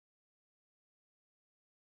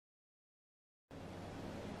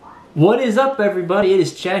What is up, everybody? It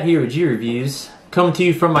is Chad here with Greviewz, coming to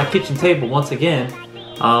you from my kitchen table once again.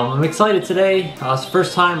 I'm excited today. It's the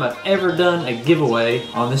first time I've ever done a giveaway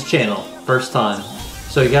on this channel. First time.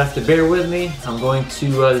 So you have to bear with me. I'm going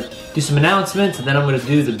to do some announcements, and then I'm going to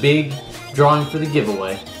do the big drawing for the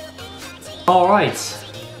giveaway. Alright.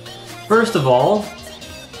 First of all,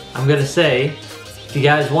 I'm going to say, if you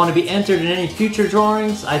guys want to be entered in any future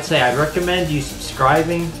drawings, I'd recommend you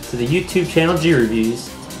subscribing to the YouTube channel Greviewz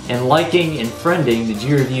and liking and friending the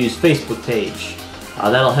Greviewz Facebook page.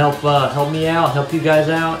 That'll help me out, help you guys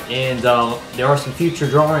out, and there are some future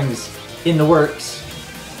drawings in the works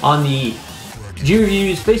on the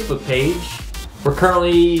Greviewz Facebook page. We're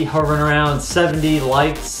currently hovering around 70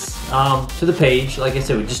 likes to the page. Like I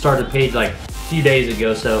said, we just started the page like a few days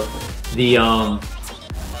ago, so the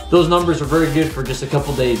those numbers are very good for just a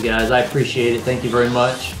couple days, guys. I appreciate it. Thank you very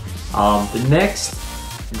much. The next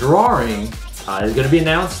drawing is going to be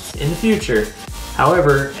announced in the future.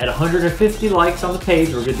 However, at 150 likes on the page,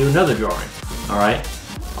 we're going to do another drawing. Alright?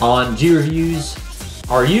 On Greviewz,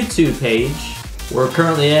 our YouTube page, we're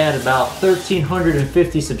currently at about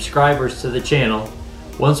 1,350 subscribers to the channel.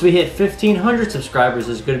 Once we hit 1,500 subscribers,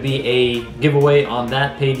 there's going to be a giveaway on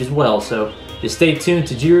that page as well. So just stay tuned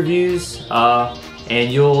to Greviewz,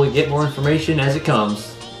 and you'll get more information as it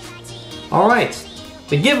comes. Alright,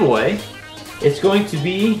 the giveaway. It's going to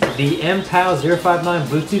be the MPOW 059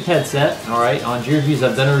 Bluetooth headset. Alright, on Greviewz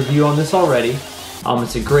I've done a review on this already.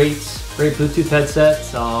 It's a great Bluetooth headset.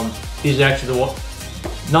 These are actually the one,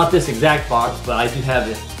 not this exact box, but I do have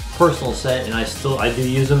a personal set, and I do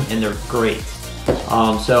use them, and they're great.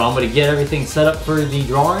 So I'm going to get everything set up for the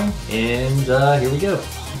drawing, and here we go.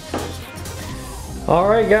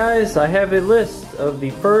 Alright guys, I have a list of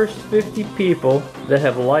the first 50 people that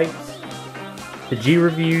have liked the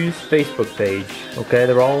Greviewz Facebook page. Okay,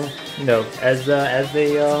 they're all, you know, as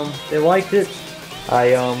they liked it.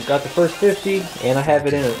 I got the first 50, and I have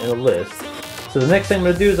it in a list. So the next thing I'm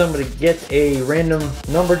going to do is I'm going to get a random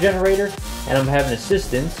number generator, and I'm having an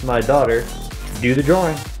assistant, my daughter, do the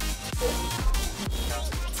drawing.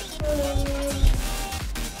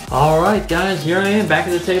 Alright guys, here I am back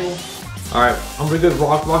at the table. Alright, I'm going to go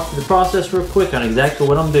walk through the process real quick on exactly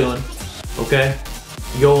what I'm doing. Okay,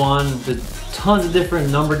 go on the tons of different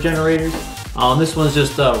number generators. This one's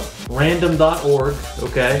just random.org.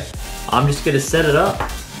 Okay, I'm just gonna set it up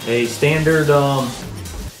a standard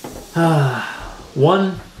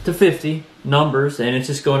 1 to 50 numbers, and it's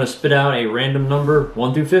just going to spit out a random number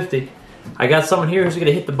 1 through 50. I got someone here who's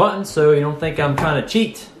gonna hit the button, so you don't think I'm trying to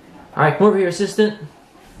cheat. All right, come over here, assistant.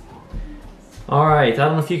 All right, I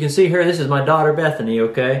don't know if you can see her. This is my daughter Bethany.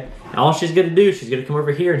 Okay, and all she's gonna do, she's gonna come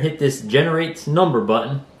over here and hit this generate number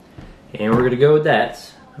button. And we're gonna go with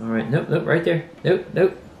that. Alright, nope, right there.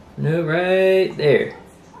 Nope, right there.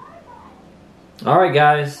 Alright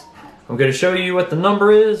guys, I'm gonna show you what the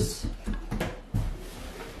number is.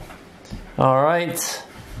 Alright,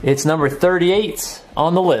 it's number 38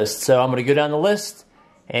 on the list. So I'm gonna go down the list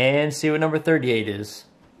and see what number 38 is.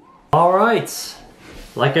 Alright,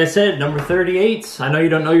 like I said, number 38. I know you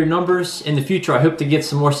don't know your numbers. In the future, I hope to get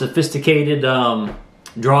some more sophisticated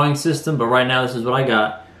drawing system, but right now this is what I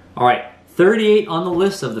got. Alright, 38 on the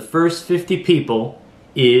list of the first 50 people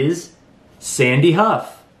is Sandy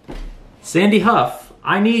Huff. Sandy Huff,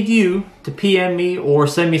 I need you to PM me or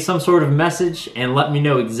send me some sort of message and let me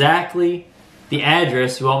know exactly the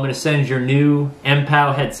address you want me to send your new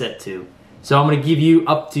MPOW headset to. So I'm going to give you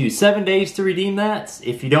up to 7 days to redeem that.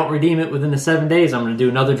 If you don't redeem it within the 7 days, I'm going to do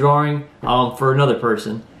another drawing for another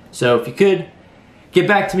person. So if you could, get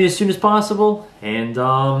back to me as soon as possible, and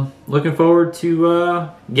looking forward to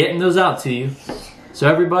getting those out to you. So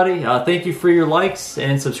everybody, thank you for your likes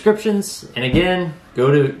and subscriptions. And again, go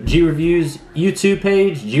to Greviewz YouTube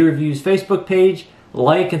page, Greviewz Facebook page,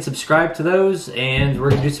 like and subscribe to those, and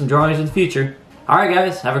we're going to do some drawings in the future. Alright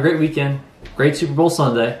guys, have a great weekend. Great Super Bowl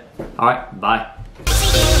Sunday. Alright, bye.